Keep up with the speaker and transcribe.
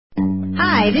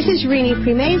Hi, this is Rini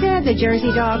Primeza, the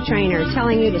Jersey Dog Trainer,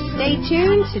 telling you to stay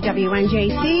tuned to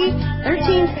WNJC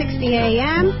 1360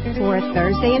 AM for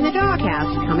Thursday in the Doghouse.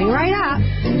 Coming right up.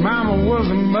 Mama was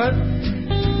a mutt,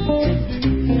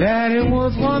 Daddy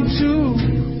was one too.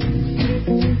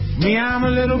 Me, I'm a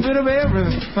little bit of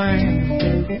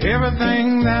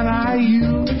everything that I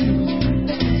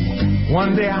use.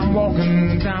 One day I'm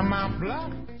walking down my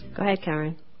block. Go ahead,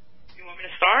 Karen.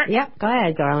 Start? Yep, go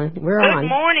ahead, darling. We're Good on. Good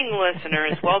morning,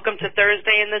 listeners. Welcome to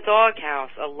Thursday in the Doghouse,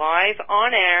 a live,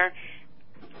 on-air,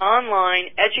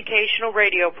 online, educational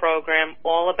radio program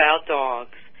all about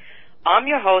dogs. I'm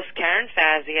your host, Karen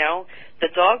Fazio, the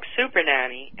dog super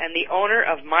nanny, and the owner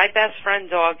of My Best Friend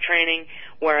Dog Training,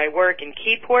 where I work in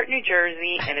Keyport, New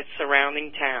Jersey, and its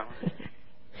surrounding towns.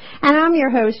 And I'm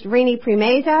your host, Rini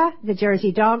Primeza, the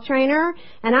Jersey Dog Trainer,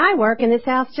 and I work in the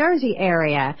South Jersey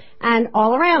area and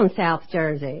all around South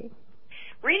Jersey.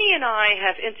 Rini and I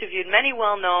have interviewed many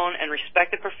well-known and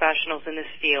respected professionals in this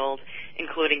field,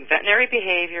 including veterinary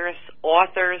behaviorists,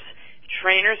 authors,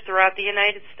 trainers throughout the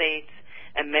United States,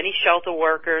 and many shelter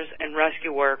workers and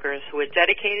rescue workers who are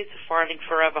dedicated to finding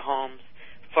forever homes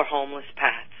for homeless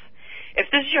pets. If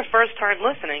this is your first time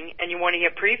listening and you want to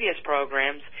hear previous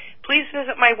programs, please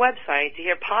visit my website to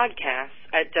hear podcasts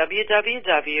at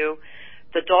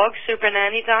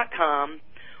www.thedogsupernanny.com,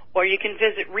 or you can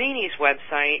visit Rini's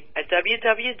website at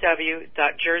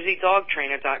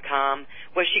www.jerseydogtrainer.com,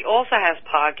 where she also has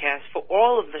podcasts for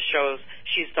all of the shows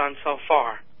she's done so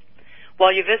far.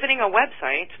 While you're visiting our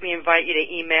website, we invite you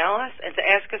to email us and to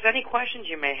ask us any questions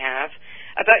you may have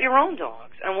about your own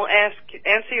dogs, and we'll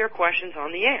answer your questions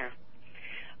on the air.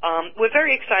 We're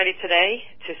very excited today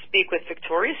to speak with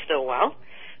Victoria Stilwell,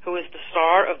 who is the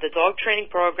star of the dog training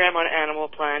program on Animal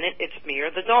Planet, It's Me or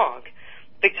the Dog.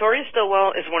 Victoria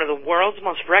Stilwell is one of the world's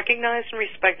most recognized and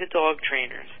respected dog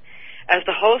trainers. As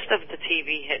the host of the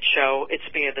TV hit show, It's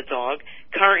Me or the Dog,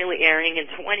 currently airing in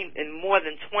more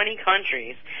than 20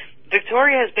 countries,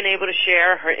 Victoria has been able to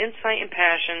share her insight and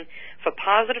passion for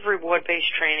positive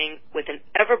reward-based training with an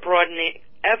ever-broadening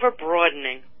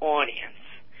audience.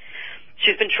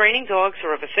 She's been training dogs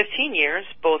for over 15 years,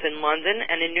 both in London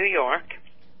and in New York.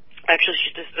 Actually,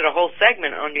 she just did a whole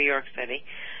segment on New York City.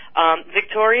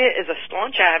 Victoria is a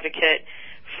staunch advocate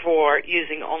for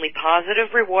using only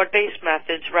positive reward-based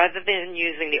methods rather than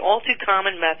using the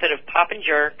all-too-common method of pop and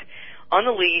jerk on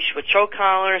the leash with choke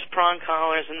collars, prong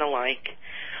collars, and the like.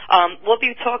 We'll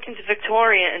be talking to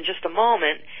Victoria in just a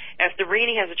moment after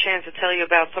Rini has a chance to tell you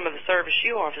about some of the service she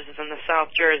offers in the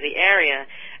South Jersey area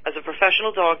as a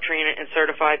professional dog trainer and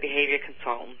certified behavior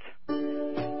consultant.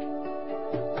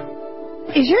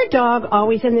 Is your dog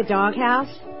always in the doghouse?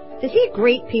 Does he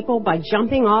greet people by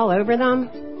jumping all over them?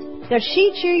 Does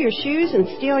she chew your shoes and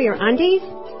steal your undies?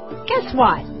 Guess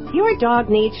what? Your dog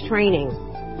needs training.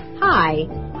 Hi,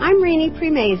 I'm Rini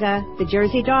Primeza, the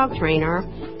Jersey Dog Trainer,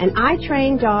 and I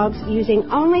train dogs using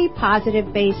only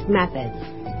positive-based methods.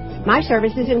 My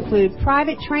services include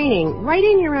private training right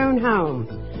in your own home.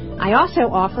 I also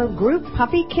offer group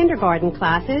puppy kindergarten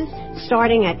classes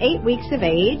starting at 8 weeks of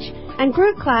age and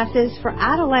group classes for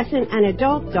adolescent and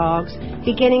adult dogs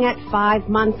beginning at 5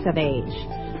 months of age.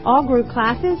 All group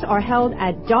classes are held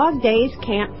at Dog Days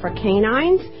Camp for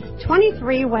Canines,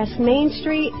 23 West Main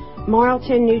Street,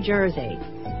 Marlton, New Jersey.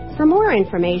 For more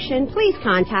information, please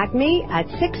contact me at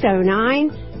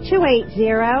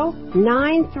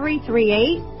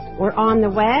 609-280-9338 or on the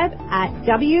web at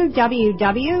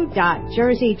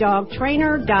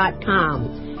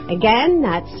www.jerseydogtrainer.com. Again,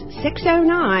 that's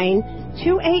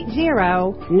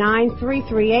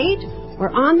 609-280-9338 or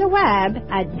on the web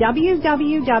at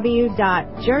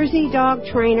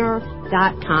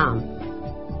www.jerseydogtrainer.com.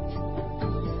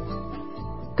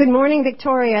 Good morning,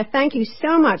 Victoria. Thank you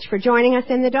so much for joining us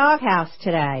in the doghouse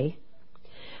today.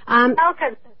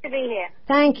 Welcome to be here.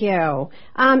 Thank you.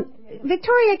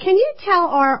 Victoria, can you tell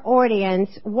our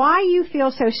audience why you feel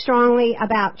so strongly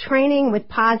about training with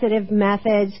positive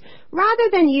methods rather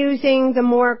than using the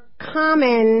more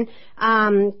common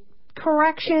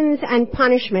corrections and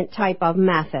punishment type of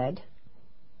method?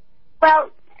 Well,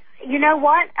 you know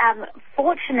what?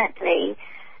 Fortunately,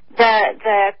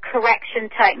 the correction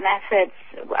type methods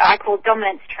I call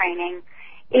dominance training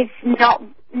is not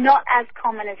as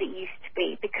common as it used to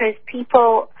be because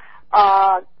people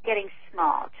are getting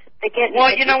smart.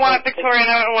 Well, you know what, Victoria,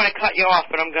 I don't want to cut you off,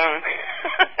 but I'm going.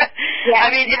 Yeah,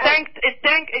 I mean, thanks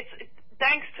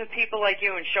to people like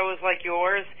you and shows like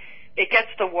yours, it gets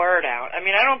the word out. I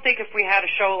mean, I don't think if we had a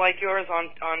show like yours on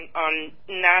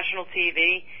national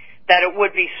TV that it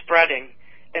would be spreading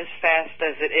as fast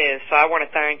as it is. So I want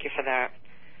to thank you for that.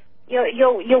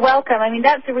 You're welcome. I mean,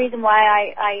 that's the reason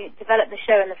why I developed the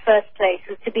show in the first place,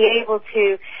 was to be able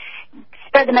to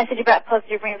spread the message about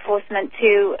positive reinforcement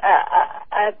to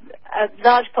a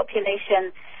large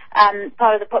population,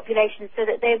 part of the population, so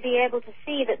that they'll be able to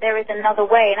see that there is another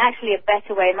way, and actually a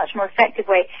better way, a much more effective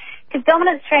way. Because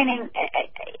dominance training,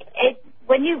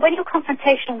 when you're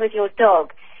confrontational with your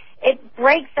dog, it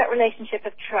breaks that relationship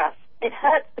of trust. It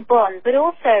hurts the bond, but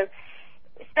also,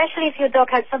 especially if your dog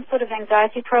has some sort of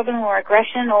anxiety problem or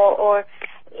aggression, or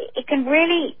it can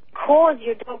really cause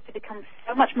your dog to become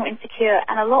so much more insecure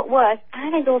and a lot worse,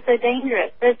 and is also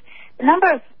dangerous.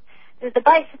 The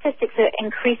bite statistics are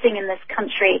increasing in this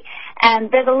country,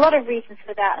 and there's a lot of reasons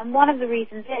for that. And one of the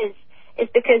reasons is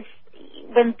because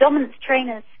when dominance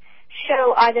trainers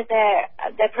show either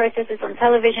their processes on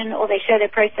television or they show their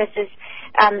processes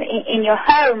in your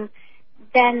home,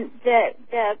 then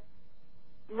the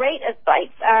rate of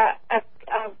bites are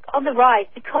on the rise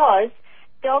because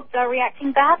dogs are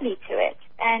reacting badly to it.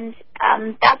 And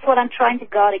that's what I'm trying to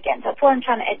guard against. That's what I'm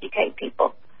trying to educate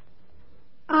people.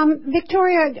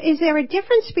 Victoria, is there a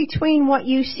difference between what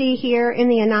you see here in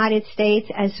the United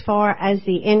States as far as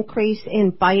the increase in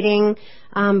biting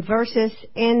versus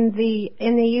in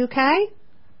the UK?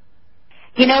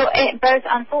 You know, both,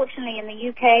 unfortunately, in the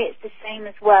UK, it's the same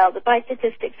as well. The bite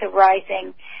statistics are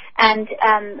rising. And,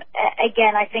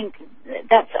 again, I think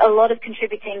that's a lot of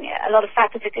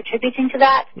factors are contributing to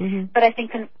that. Mm-hmm. But I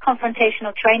think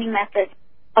confrontational training methods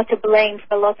are to blame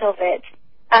for a lot of it.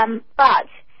 But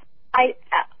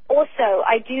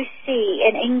I do see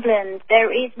in England there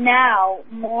is now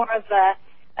more of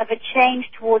a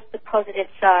change towards the positive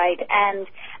side. And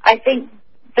I think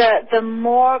the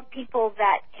more people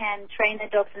that can train their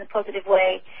dogs in a positive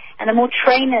way, and the more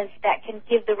trainers that can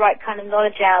give the right kind of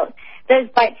knowledge out, those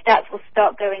bite stats will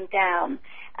start going down.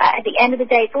 At the end of the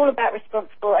day, it's all about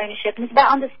responsible ownership, and it's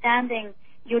about understanding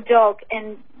your dog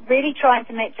and really trying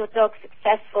to make your dog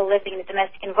successful living in a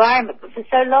domestic environment. But for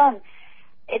so long,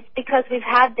 it's because we've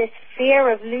had this fear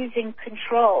of losing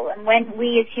control, and when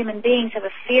we as human beings have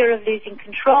a fear of losing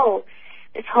control,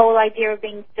 this whole idea of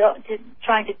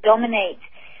trying to dominate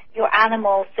your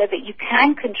animal so that you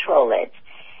can control it,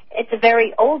 it's a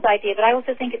very old idea, but I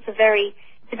also think it's a very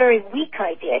weak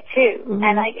idea too. Mm-hmm.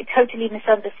 And it totally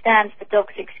misunderstands the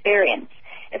dog's experience.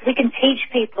 If we can teach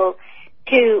people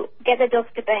to get their dogs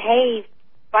to behave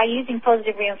by using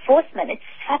positive reinforcement, it's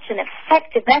such an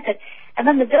effective method. And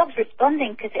then the dog's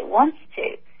responding because it wants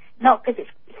to, not because it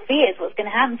fears what's going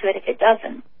to happen to it if it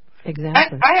doesn't.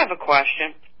 Exactly. I have a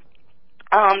question.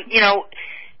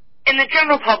 In the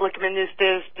general public, I mean,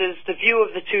 there's the view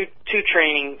of the two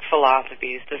training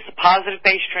philosophies. There's the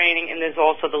positive-based training, and there's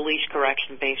also the leash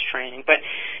correction-based training. But,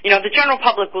 the general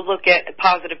public will look at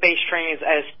positive-based trainers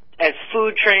as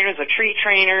food trainers or treat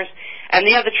trainers, and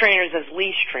the other trainers as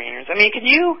leash trainers. I mean, can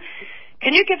you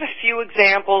give a few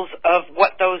examples of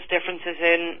what those differences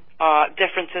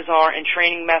are in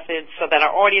training methods so that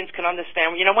our audience can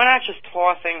understand? We're not just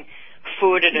tossing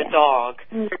food at a dog.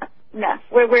 No,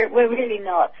 we're really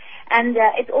not. And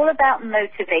it's all about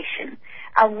motivation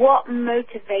and what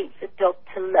motivates a dog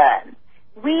to learn.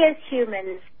 We as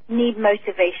humans need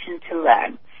motivation to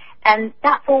learn. And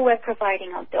that's all we're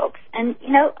providing our dogs. And,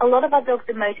 a lot of our dogs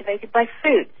are motivated by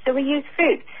food, so we use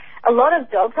food. A lot of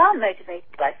dogs aren't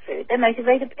motivated by food. They're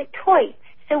motivated by toys,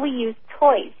 so we use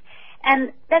toys.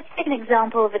 And let's take an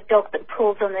example of a dog that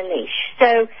pulls on the leash.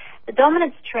 So the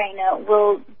dominance trainer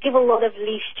will give a lot of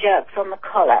leash jerks on the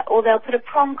collar, or they'll put a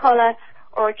prong collar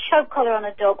or a choke collar on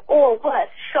a dog, or worse,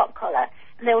 shock collar,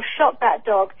 and they'll shock that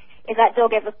dog. If that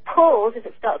dog ever pulls, if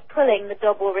it starts pulling, the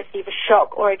dog will receive a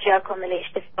shock or a jerk on the leash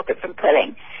to stop it from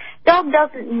pulling. Dog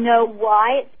doesn't know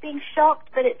why it's being shocked,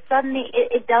 but it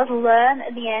does learn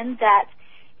at the end that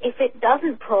if it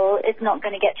doesn't pull, it's not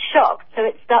going to get shocked, so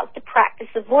it starts to practice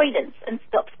avoidance and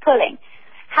stops pulling.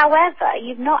 However,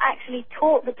 you've not actually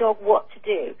taught the dog what to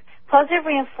do. Positive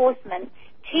reinforcement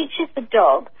teaches the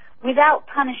dog without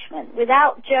punishment,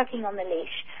 without jerking on the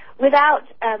leash, without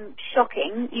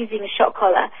shocking, using a shock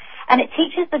collar, and it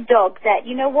teaches the dog that,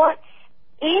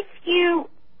 if you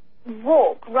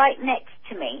walk right next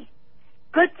to me,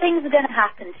 good things are going to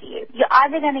happen to you. You're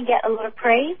either going to get a lot of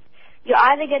praise, you're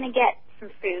either going to get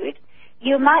some food,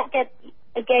 you might get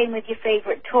a game with your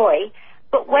favorite toy,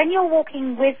 but when you're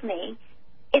walking with me,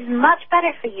 it's much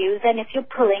better for you than if you're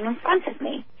pulling in front of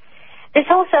me. This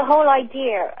whole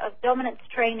idea of dominance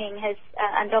training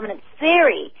and dominance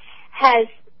theory has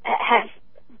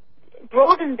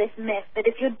broadened this myth that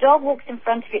if your dog walks in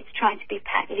front of you, it's trying to be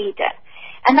pack leader.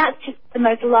 And that's just the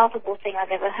most laughable thing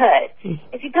I've ever heard.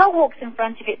 If your dog walks in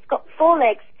front of you, it's got 4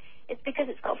 legs, it's because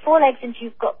it's got 4 legs and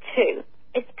you've got 2.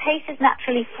 its pace is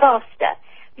naturally faster.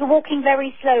 You're walking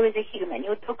very slow as a human.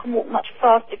 Your dog can walk much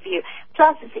faster for you.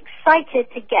 Plus, it's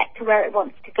excited to get to where it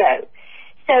wants to go.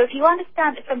 So if you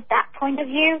understand it from that point of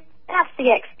view, that's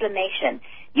the explanation.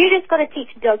 You just got to teach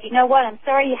the dog, you know what, I'm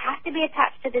sorry, you have to be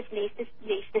attached to this leash.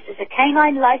 This is a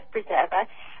canine life preserver,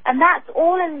 and that's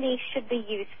all a leash should be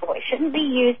used for. It shouldn't be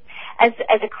used as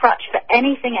a crutch for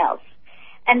anything else.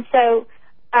 And so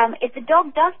if the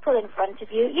dog does pull in front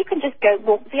of you, you can just go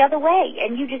walk the other way,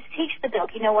 and you just teach the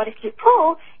dog, you know what, if you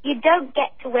pull, you don't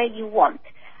get to where you want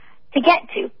to get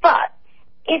to. But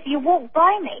if you walk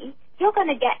by me, you're going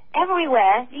to get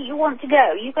everywhere that you want to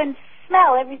go. You can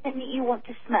smell everything that you want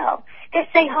to smell. Go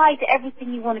say hi to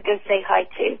everything you want to go say hi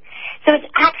to. So it's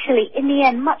actually, in the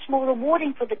end, much more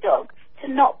rewarding for the dog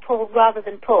to not pull rather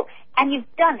than pull. And you've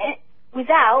done it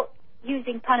without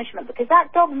using punishment, because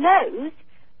that dog knows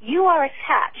you are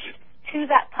attached to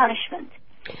that punishment,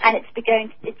 and it's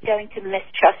going to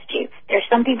mistrust you. There are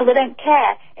some people that don't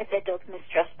care if their dogs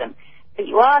mistrust them. But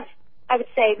you are, I would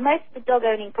say, most of the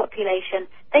dog-owning population,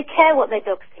 they care what their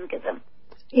dogs think of them.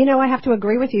 You know, I have to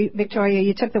agree with you, Victoria.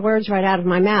 You took the words right out of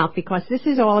my mouth, because this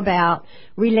is all about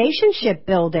relationship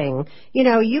building. You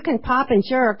know, you can pop and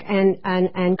jerk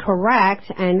and correct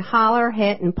and holler,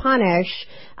 hit, and punish,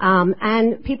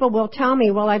 and people will tell me,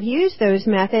 well, I've used those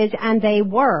methods and they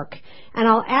work. And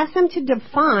I'll ask them to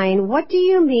define, what do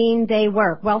you mean they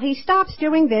work? Well, he stops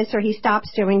doing this or he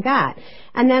stops doing that.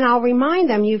 And then I'll remind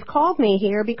them, you've called me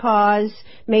here because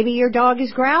maybe your dog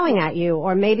is growling at you,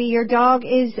 or maybe your dog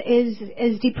is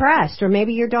depressed, or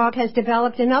maybe your dog has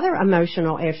developed another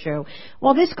emotional issue.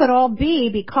 Well, this could all be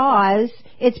because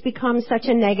it's become such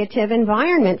a negative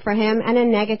environment for him and a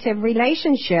negative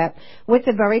relationship with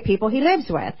the very people he lives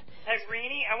with. Hey,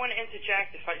 Renee, I want to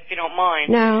interject if you don't mind.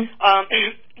 No.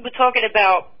 We're talking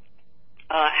about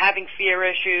having fear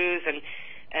issues and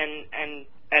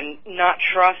not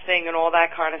trusting and all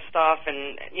that kind of stuff,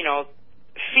 and, you know,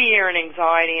 fear and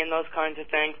anxiety and those kinds of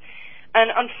things. And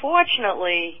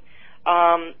unfortunately,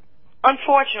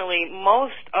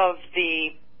 most of the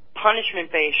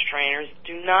punishment-based trainers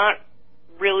do not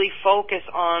really focus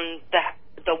on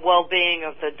the well-being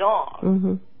of the dog.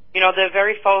 Mm-hmm. You know, they're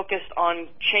very focused on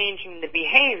changing the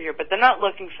behavior, but they're not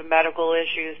looking for medical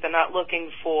issues. They're not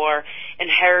looking for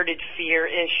inherited fear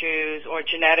issues or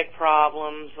genetic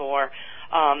problems or,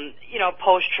 you know,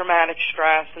 post-traumatic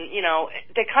stress. And, you know,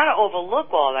 they kind of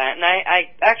overlook all that. And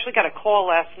I actually got a call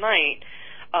last night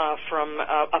from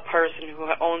a person who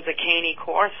owns a Cane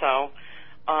Corso.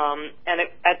 And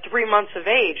at 3 months of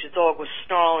age, the dog was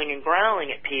snarling and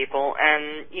growling at people,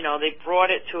 and, you know, they brought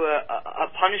it to a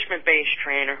punishment-based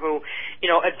trainer who, you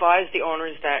know, advised the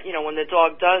owners that, you know, when the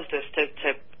dog does this,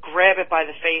 to grab it by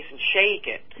the face and shake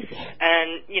it.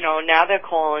 And, you know, now they're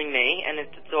calling me, and the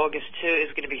dog is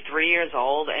going to be 3 years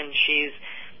old, and she's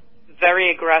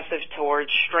very aggressive towards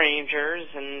strangers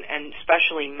and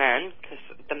especially men, because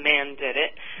the man did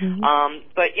it. Mm-hmm.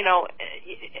 But, you know,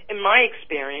 in my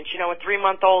experience, you know, a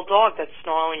 3-month-old dog that's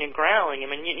snarling and growling, I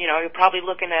mean, you know, you're probably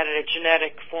looking at it a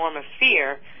genetic form of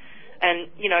fear. And,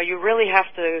 you know, you really have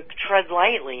to tread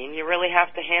lightly, and you really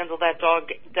have to handle that dog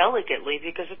delicately,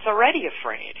 because it's already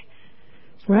afraid.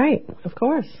 Right, of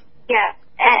course. Yeah,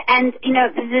 and you know,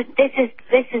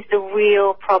 this is the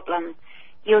real problem.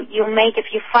 You'll make, if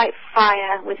you fight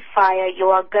fire with fire, you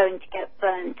are going to get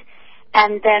burnt.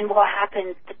 And then what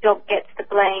happens? The dog gets the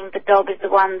blame. The dog is the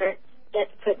one that gets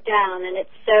put down, and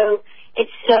it's so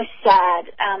sad,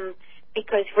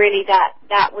 because really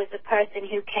that was the person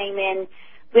who came in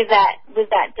with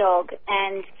that dog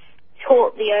and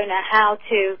taught the owner how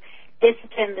to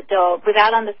discipline the dog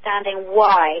without understanding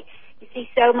why. You see,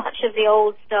 so much of the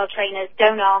old style trainers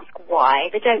don't ask why.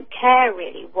 They don't care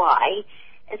really why,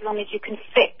 as long as you can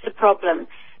fix the problem.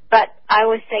 But I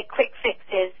always say quick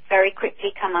fixes very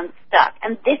quickly come unstuck.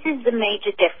 And this is the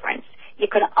major difference. You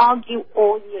can argue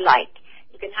all you like.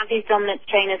 You can have these dominance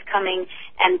trainers coming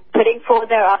and putting forward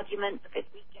their arguments, because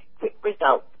we get quick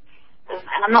results.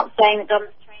 And I'm not saying that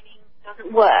dominance training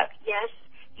doesn't work. Yes,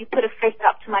 you put a fist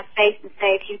up to my face and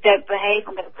say, if you don't behave,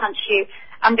 I'm going to punch you.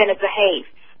 I'm going to behave.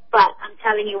 But I'm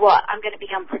telling you what, I'm going to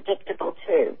be unpredictable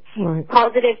too. Right.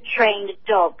 Positive trained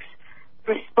dogs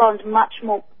respond much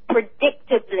more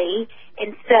predictably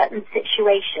in certain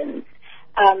situations,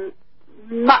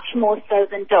 much more so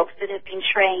than dogs that have been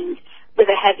trained with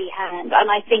a heavy hand. And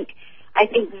I think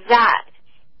that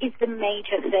is the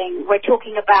major thing. We're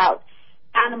talking about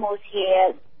animals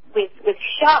here with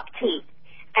sharp teeth,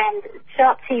 and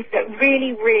sharp teeth that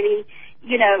really, really,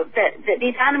 you know, that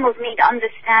these animals need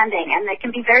understanding, and they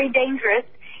can be very dangerous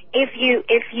if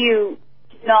you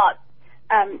not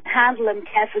handle them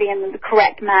carefully and in the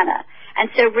correct manner. And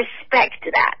so respect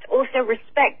that. Also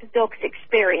respect the dog's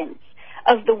experience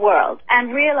of the world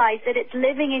and realize that it's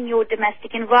living in your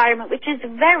domestic environment, which is a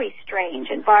very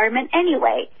strange environment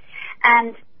anyway.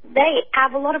 And they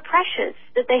have a lot of pressures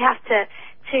that they have to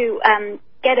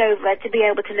get over to be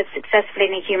able to live successfully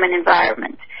in a human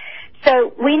environment.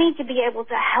 So we need to be able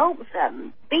to help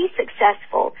them be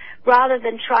successful rather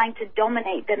than trying to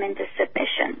dominate them into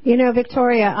submission. You know,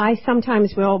 Victoria, I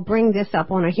sometimes will bring this up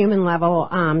on a human level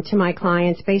to my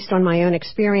clients based on my own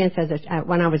experience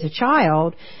when I was a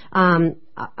child.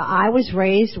 I was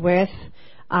raised with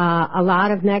a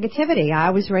lot of negativity. I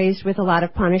was raised with a lot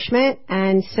of punishment,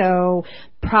 and so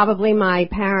probably my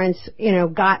parents,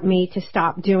 got me to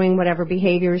stop doing whatever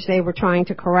behaviors they were trying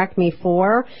to correct me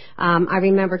for. I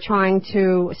remember trying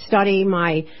to study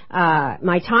my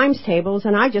times tables,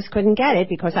 and I just couldn't get it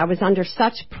because I was under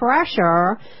such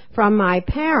pressure from my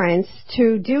parents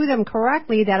to do them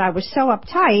correctly that I was so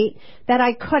uptight that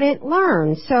I couldn't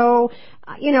learn. So,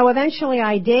 eventually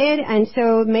I did, and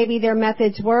so maybe their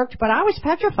methods worked, but I was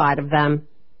petrified of them.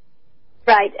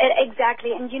 Right,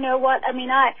 exactly. And you know what? I mean,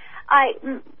 I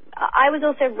was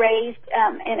also raised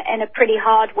in a pretty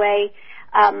hard way.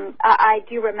 I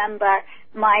do remember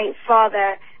my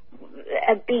father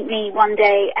beat me one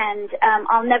day, and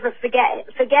I'll never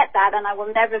forget that, and I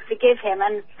will never forgive him.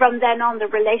 And from then on, the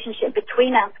relationship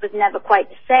between us was never quite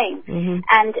the same. Mm-hmm.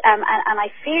 And I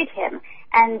feared him.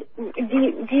 And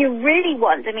do you really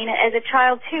want? I mean, as a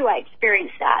child too, I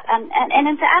experienced that, and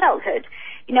into adulthood.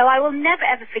 I will never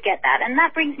ever forget that. And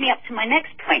that brings me up to my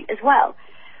next point as well.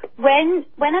 When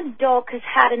a dog has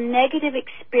had a negative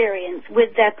experience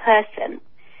with their person,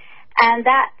 and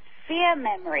that fear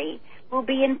memory will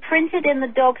be imprinted in the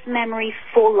dog's memory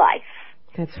for life.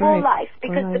 That's for right. Life,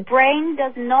 because the brain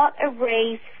does not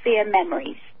erase fear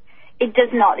memories. It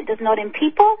does not. It does not in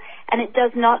people, and it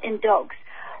does not in dogs.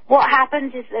 What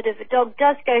happens is that if a dog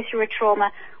does go through a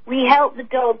trauma, we help the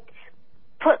dog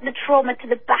put the trauma to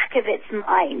the back of its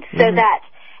mind so that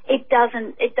it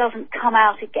doesn't come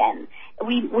out again.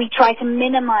 We try to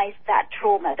minimize that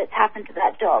trauma that's happened to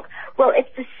that dog. Well,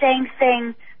 it's the same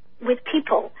thing with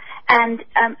people. And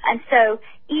so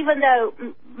even though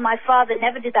my father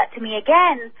never did that to me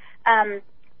again,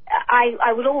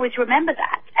 I will always remember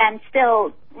that, and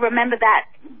still remember that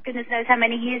goodness knows how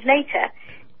many years later.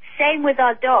 Same with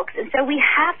our dogs. And so we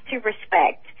have to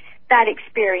respect that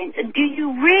experience. And do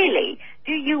you really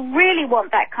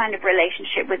want that kind of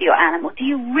relationship with your animal? Do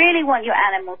you really want your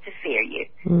animal to fear you?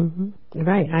 Mm-hmm.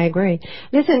 Right, I agree.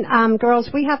 Listen,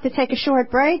 girls, we have to take a short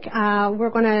break.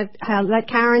 We're going to let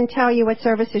Karen tell you what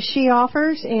services she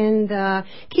offers in the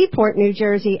Keyport, New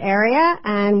Jersey area,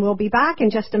 and we'll be back in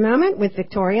just a moment with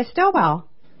Victoria Stilwell.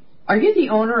 Are you the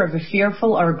owner of a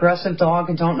fearful or aggressive dog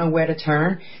and don't know where to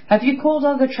turn? Have you called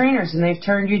other trainers and they've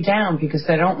turned you down because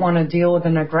they don't want to deal with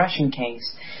an aggression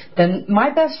case? Then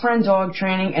My Best Friend Dog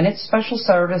Training and its special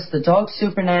service, the Dog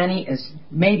Super Nanny, is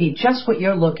maybe just what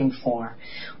you're looking for.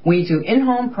 We do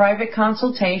in-home private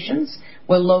consultations.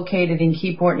 We're located in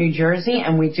Keyport, New Jersey,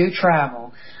 and we do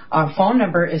travel. Our phone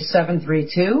number is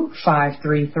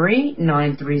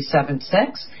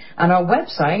 732-533-9376, and our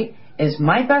website is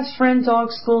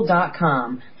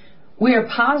mybestfrienddogschool.com. We are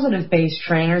positive-based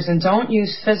trainers and don't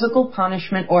use physical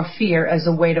punishment or fear as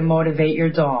a way to motivate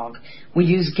your dog. We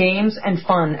use games and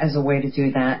fun as a way to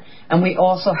do that, and we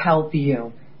also help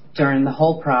you during the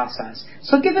whole process.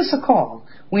 So give us a call.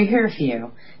 We're here for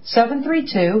you.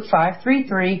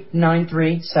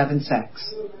 732-533-9376.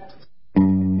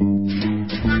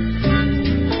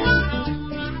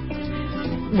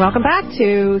 Welcome back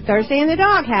to Thursday in the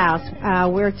Doghouse.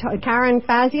 Karen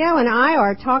Fazio and I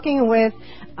are talking with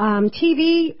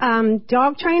TV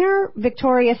dog trainer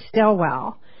Victoria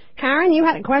Stilwell. Karen, you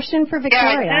had a question for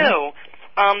Victoria. Yeah, I do.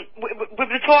 We've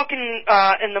been talking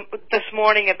this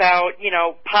morning about,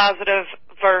 positive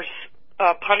versus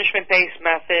punishment-based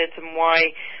methods and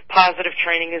why positive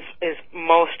training is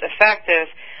most effective.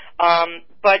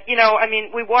 But,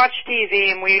 we watch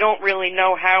TV and we don't really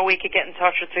know how we could get in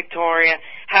touch with Victoria,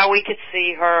 how we could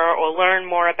see her or learn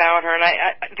more about her. And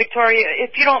Victoria,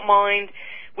 if you don't mind,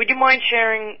 would you mind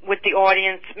sharing with the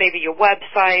audience maybe your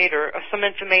website or some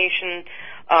information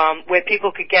where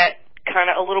people could get kind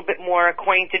of a little bit more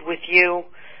acquainted with you?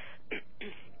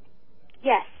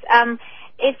 Yes.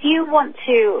 If you want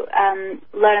to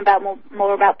learn about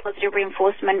more about positive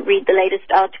reinforcement, read the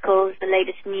latest articles, the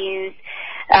latest news,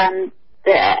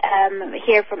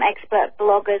 hear from expert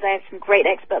bloggers. I have some great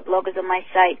expert bloggers on my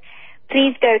site.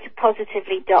 Please go to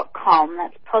positively.com.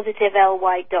 That's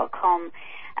positively.com.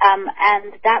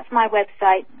 And that's my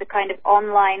website, the kind of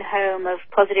online home of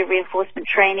positive reinforcement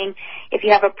training. If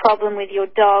you have a problem with your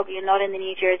dog, you're not in the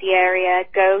New Jersey area,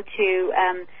 go to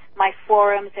my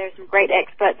forums. There's some great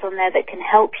experts on there that can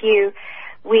help you.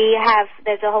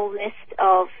 There's a whole list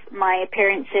of my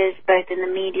appearances, both in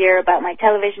the media about my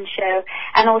television show,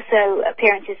 and also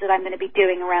appearances that I'm going to be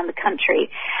doing around the country.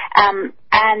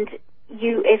 And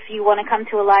if you want to come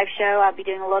to a live show, I'll be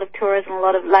doing a lot of tours and a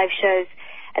lot of live shows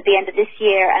at the end of this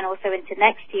year and also into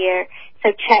next year.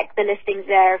 So check the listings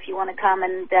there if you want to come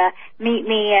and meet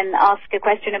me and ask a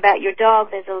question about your dog.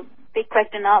 There's a big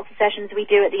question and answer sessions we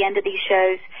do at the end of these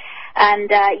shows. And,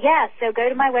 so go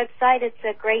to my website. It's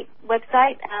a great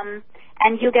website,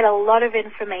 and you'll get a lot of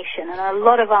information and a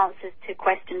lot of answers to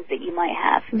questions that you might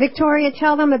have. Victoria,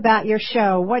 tell them about your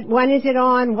show. When is it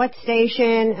on? What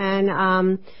station?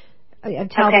 And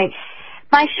tell them.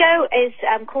 My show is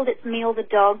called It's Meal the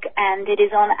Dog, and it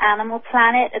is on Animal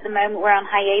Planet. At the moment, we're on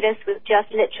hiatus. We've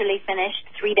just literally finished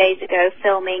 3 days ago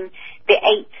filming the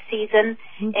 8th season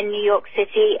in New York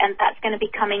City, and that's going to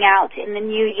be coming out in the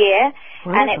new year.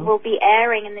 Wonderful. And it will be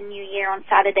airing in the new year on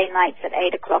Saturday nights at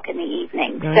 8 o'clock in the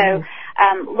evening. Right.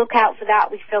 So look out for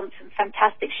that. We filmed some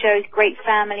fantastic shows, great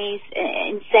families,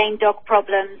 insane dog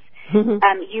problems.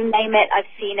 You name it,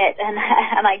 I've seen it, and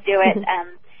I do it.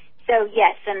 So,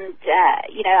 yes, and,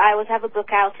 I always have a book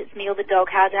out. It's Meal the Dog,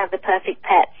 How to Have the Perfect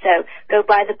Pet. So go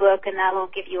buy the book, and that will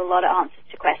give you a lot of answers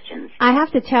to questions. I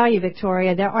have to tell you,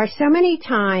 Victoria, there are so many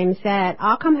times that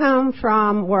I'll come home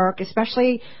from work,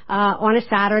 especially on a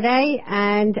Saturday,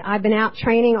 and I've been out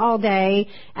training all day,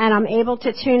 and I'm able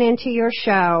to tune into your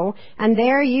show, and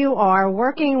there you are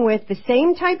working with the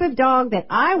same type of dog that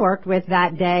I worked with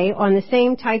that day on the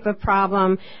same type of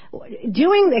problem,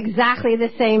 doing exactly the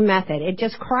same method. It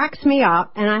just cracks me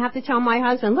up, and I have to tell my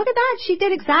husband, look at that, she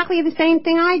did exactly the same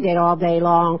thing I did all day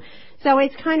long. So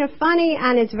it's kind of funny,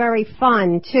 and it's very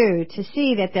fun, too, to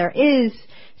see that there is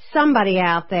somebody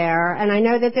out there, and I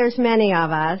know that there's many of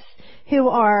us, who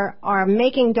are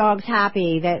making dogs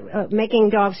happy, that making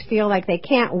dogs feel like they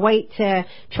can't wait to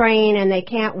train and they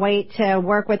can't wait to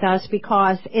work with us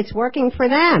because it's working for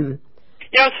them.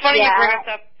 It's funny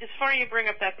you bring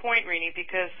up that point, Rini,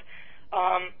 because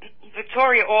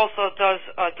Victoria also does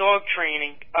dog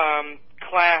training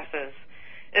classes.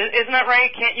 Isn't that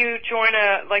right? Can't you join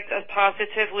a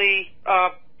positively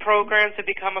program to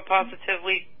become a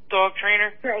positively dog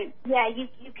trainer? Great. Yeah, you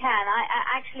can.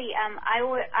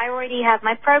 I already have,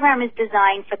 my program is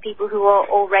designed for people who are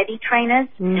already trainers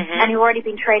and who've already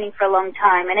been training for a long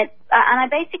time. And I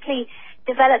basically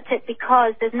developed it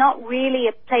because there's not really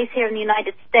a place here in the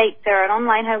United States or an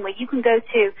online home where you can go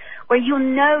to where you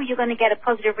know you're going to get a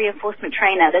positive reinforcement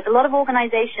trainer. There's a lot of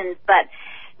organizations, but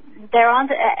there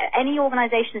aren't any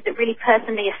organizations that really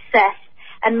personally assess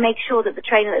and make sure that the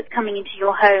trainer that's coming into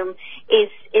your home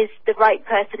is the right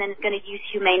person and is going to use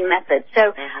humane methods.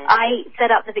 So I set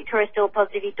up the Victoria Stilwell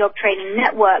Positively Dog Training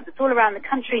Network that's all around the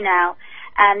country now,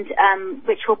 and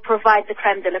which will provide the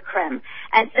creme de la creme.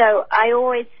 And so I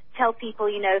always tell people,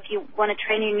 if you want to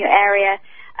train in your area,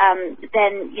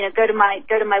 then go to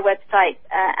my website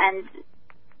and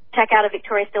check out a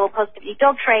Victoria Stilwell Positively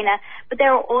Dog Trainer. But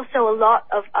there are also a lot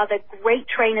of other great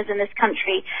trainers in this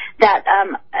country that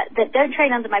don't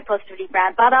train under my Positively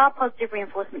brand, but are positive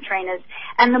reinforcement trainers.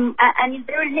 And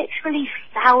there are literally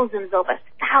thousands of us,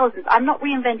 thousands. I'm not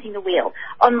reinventing the wheel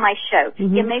on my show.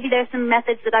 Yeah, maybe there's some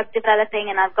methods that I'm developing,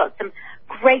 and I've got some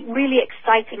great, really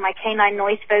exciting. My canine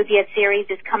noise phobia series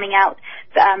is coming out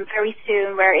very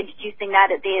soon. We're introducing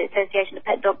that at the Association of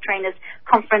Pet Dog Trainers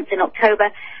conference in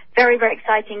October. Very, very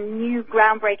exciting, new,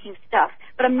 groundbreaking stuff.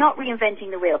 But I'm not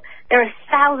reinventing the wheel. There are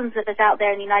thousands of us out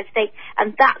there in the United States,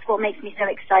 and that's what makes me so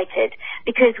excited,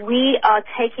 because we are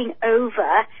taking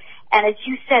over, and as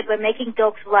you said, we're making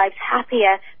dogs' lives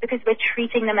happier because we're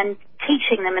treating them and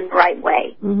teaching them in the right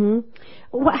way.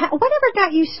 Whatever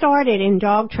got you started in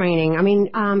dog training? I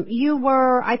mean, you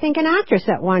were, I think, an actress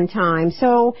at one time.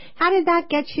 So how did that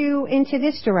get you into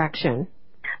this direction?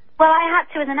 Well, I had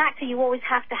to. As an actor, you always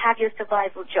have to have your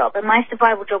survival job. And my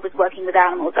survival job was working with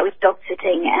animals. I was dog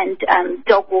sitting and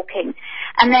dog walking.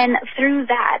 And then through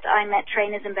that, I met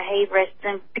trainers and behaviorists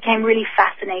and became really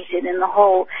fascinated in the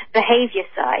whole behavior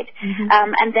side.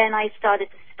 And then I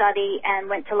started to study and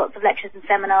went to lots of lectures and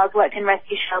seminars, worked in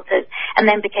rescue shelters, and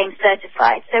then became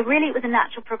certified. So really it was a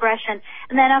natural progression.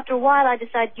 And then after a while, I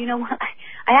decided, you know what,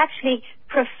 I actually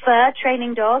prefer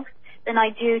training dogs than I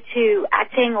do to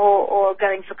acting or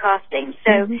going for casting.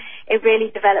 So it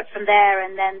really developed from there,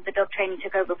 and then the dog training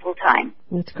took over full time.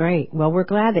 That's great. Well, we're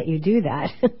glad that you do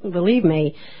that. Believe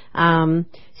me.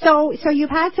 So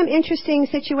you've had some interesting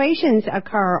situations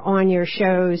occur on your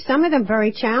shows. Some of them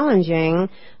very challenging.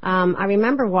 I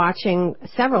remember watching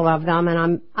several of them,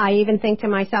 and I even think to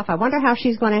myself, I wonder how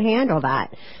she's going to handle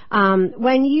that.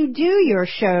 When you do your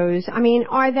shows, I mean,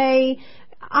 are they?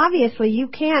 Obviously, you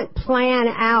can't plan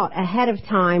out ahead of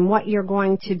time what you're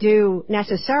going to do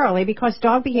necessarily because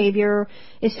dog behavior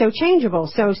is so changeable.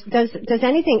 So does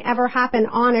anything ever happen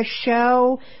on a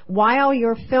show while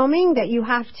you're filming that you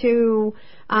have to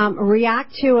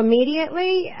react to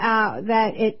immediately,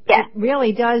 that it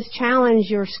really does challenge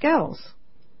your skills?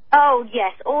 Oh,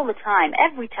 yes, all the time,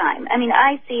 every time. I mean,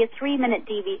 I see a 3-minute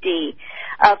DVD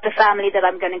of the family that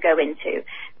I'm going to go into.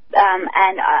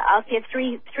 And I'll see it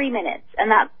three minutes, and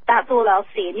that's all I'll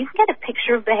see. And you can get a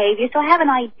picture of behavior, so I have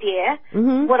an idea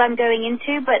what I'm going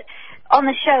into. But on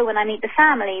the show, when I meet the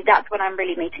family, that's when I'm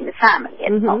really meeting the family.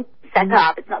 It's not set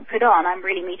up, it's not put on. I'm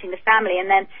really meeting the family. And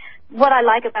then what I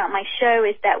like about my show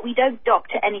is that we don't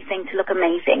doctor anything to look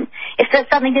amazing. If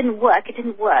something didn't work, it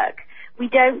didn't work. We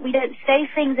don't say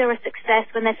things are a success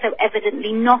when they're so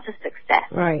evidently not a success.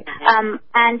 Right.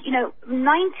 And, you know,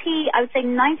 I would say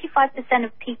 95%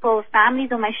 of people,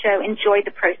 families on my show enjoy the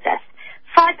process.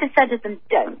 5% of them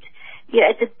don't.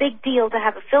 Yeah, it's a big deal to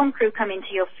have a film crew come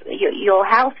into your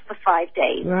house for 5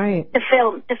 days. Right. To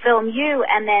film you,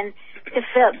 and then to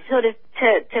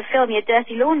film your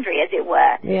dirty laundry, as it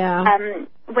were. Yeah.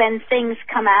 When things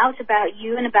come out about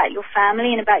you and about your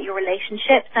family and about your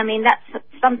relationships, I mean, that's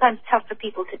sometimes tough for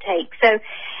people to take. So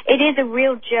it is a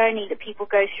real journey that people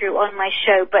go through on my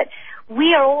show, but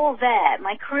we are all there,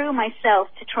 my crew, myself,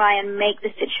 to try and make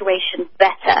the situation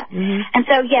better. And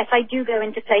so, yes, I do go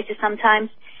into places sometimes,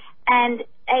 and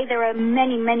there are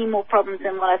many, many more problems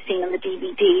than what I've seen on the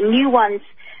DVD. New ones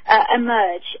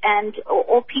emerge,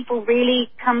 or people really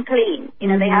come clean. You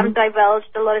know, they haven't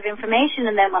divulged a lot of information,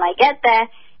 and then when I get there,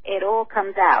 it all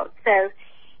comes out. So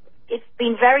it's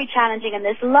been very challenging, and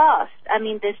this last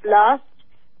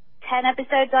 10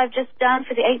 episodes I've just done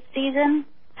for the 8th season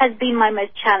has been my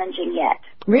most challenging yet.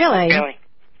 Really?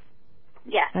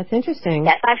 Yeah. That's interesting.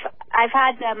 Yes, I've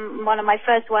had one of my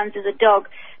first ones as a dog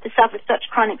that suffered such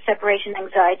chronic separation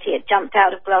anxiety it jumped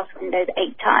out of glass windows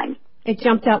 8 times. It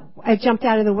jumped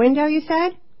out of the window, you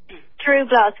said? Through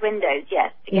glass windows,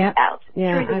 yes, to get out.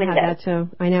 Yeah, through the I've windows. had that too.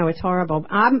 I know, it's horrible.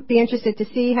 I'd be interested to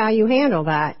see how you handle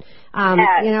that.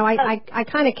 You know, I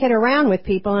kind of kid around with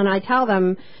people, and I tell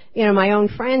them, you know, my own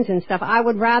friends and stuff, I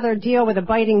would rather deal with a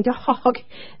biting dog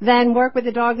than work with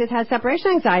a dog that has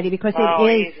separation anxiety, because it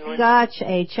is such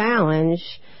a challenge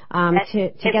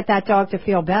to get that dog to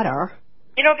feel better.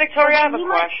 You know, Victoria, I have a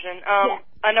question.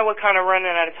 I know we're kind of running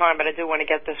out of time, but I do want to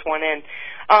get this one in.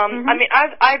 I mean,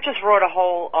 I just wrote a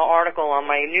whole article on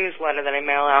my newsletter that I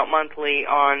mail out monthly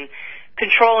on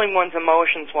controlling one's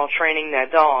emotions while training their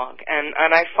dog. And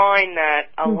I find that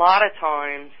a lot of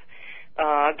times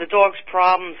the dog's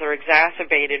problems are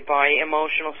exacerbated by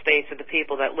emotional states of the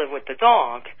people that live with the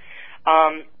dog.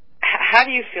 How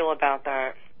do you feel about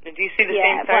that? Do you see the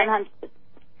same thing?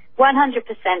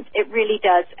 100%. It really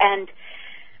does. And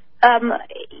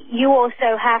you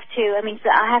also have to, so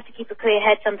I have to keep a clear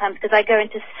head sometimes, because I go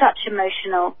into such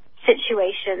emotional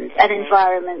situations and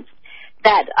environments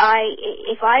that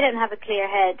if I don't have a clear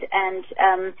head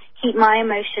and keep my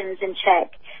emotions in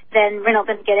check, then we're not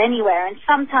going to get anywhere. And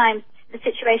sometimes the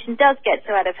situation does get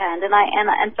so out of hand,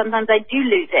 and sometimes I do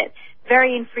lose it.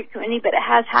 Very infrequently, but it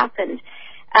has happened.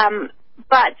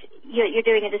 But you're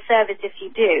doing a disservice if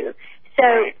you do. So.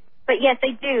 Right. But yes,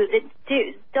 they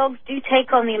do. Dogs do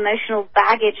take on the emotional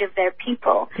baggage of their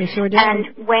people. They sure do.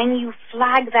 And when you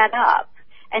flag that up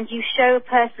and you show a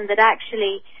person that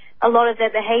actually a lot of their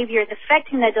behavior is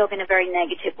affecting their dog in a very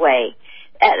negative way,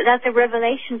 that's a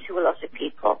revelation to a lot of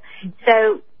people.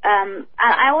 So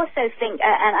I also think,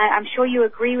 and I'm sure you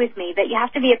agree with me, that you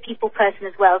have to be a people person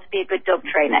as well to be a good dog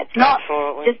trainer. It's not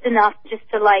just enough just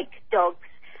to like dogs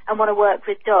and want to work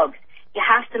with dogs. You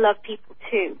have to love people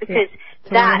too, because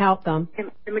that help them.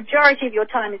 The majority of your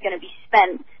time is going to be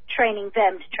spent training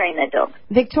them to train their dog.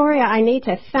 Victoria, I need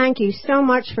to thank you so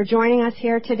much for joining us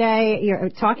here today.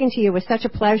 Talking to you was such a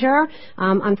pleasure.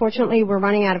 Unfortunately, we're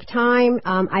running out of time.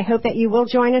 I hope that you will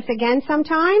join us again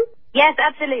sometime. Yes,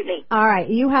 absolutely. All right.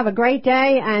 You have a great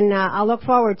day, and I'll look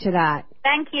forward to that.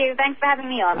 Thank you. Thanks for having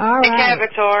me on. All right. Take care,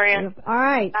 Victoria. All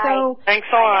right. Bye. So thanks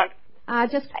a lot.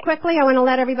 Just quickly, I want to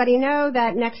let everybody know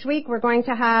that next week we're going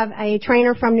to have a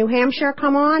trainer from New Hampshire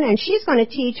come on, and she's going to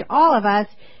teach all of us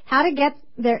how to get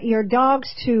your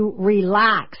dogs to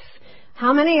relax.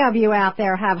 How many of you out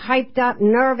there have hyped up,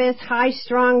 nervous,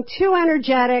 high-strung, too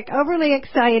energetic, overly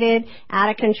excited,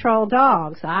 out-of-control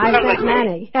dogs? I bet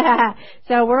many.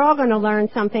 So we're all going to learn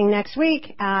something next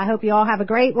week. I hope you all have a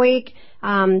great week.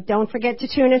 Don't forget to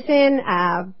tune us in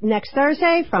next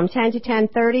Thursday from 10 to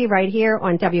 10:30 right here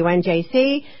on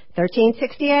WNJC,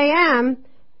 1360 AM.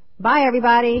 Bye,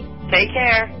 everybody. Take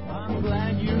care. I'm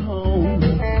glad you